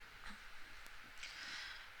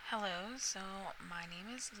Hello, so my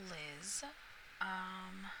name is Liz.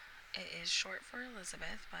 Um, it is short for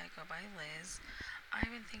Elizabeth, but I go by Liz.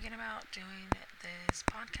 I've been thinking about doing this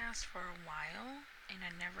podcast for a while, and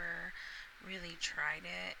I never really tried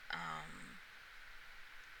it,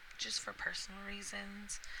 just for personal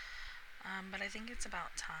reasons. But I think it's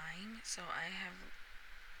about time, so I have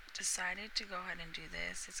decided to go ahead and do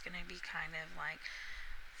this. It's going to be kind of like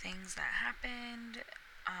things that happened,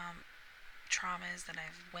 um, traumas that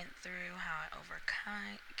I've went through, how I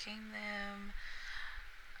overcame them.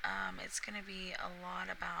 It's going to be a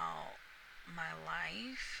lot about my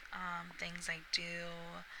life, things I do,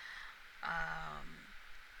 um,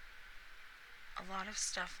 a lot of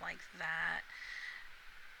stuff like that.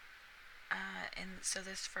 And so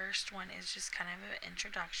this first one is just kind of an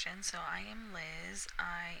introduction. So I am Liz.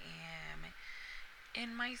 I am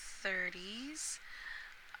in my 30s.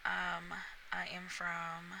 Um, I am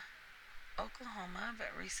from Oklahoma, but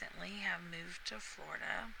recently have moved to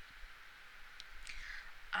Florida.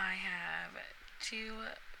 I have two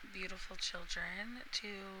beautiful children,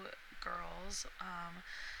 two girls,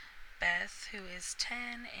 Beth, who is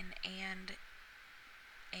 10, and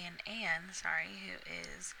Anne, sorry, who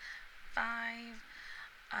is 5.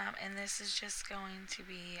 And this is just going to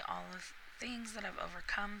be all of things that I've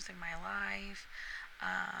overcome through my life,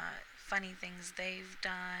 funny things they've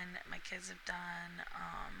done, my kids have done,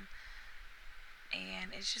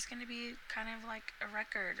 and it's just going to be kind of like a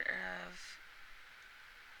record of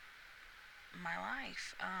my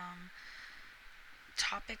life.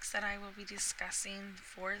 Topics that I will be discussing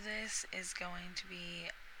for this is going to be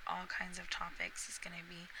all kinds of topics. It's going to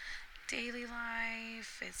be daily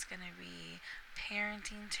life, it's going to be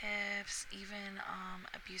parenting tips, even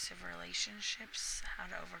abusive relationships, how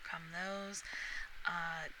to overcome those,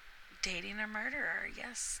 uh, dating a murderer.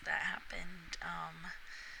 Yes, that happened.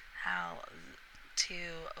 How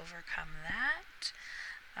to overcome that.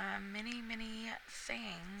 Many, many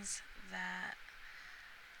things that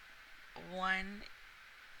one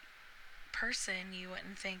person you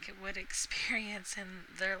wouldn't think would experience in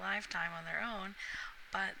their lifetime on their own,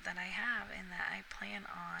 but that I have and that I plan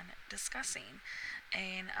on discussing,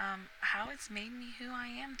 and how it's made me who I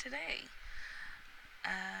am today.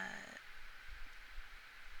 Uh,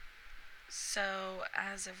 so,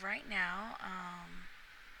 as of right now,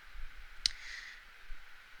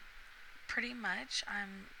 pretty much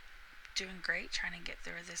I'm doing great trying to get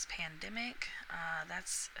through this pandemic.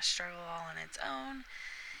 That's a struggle all on its own.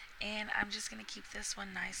 And I'm just going to keep this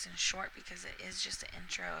one nice and short because it is just an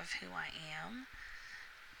intro of who I am.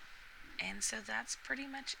 And so that's pretty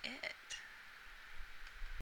much it.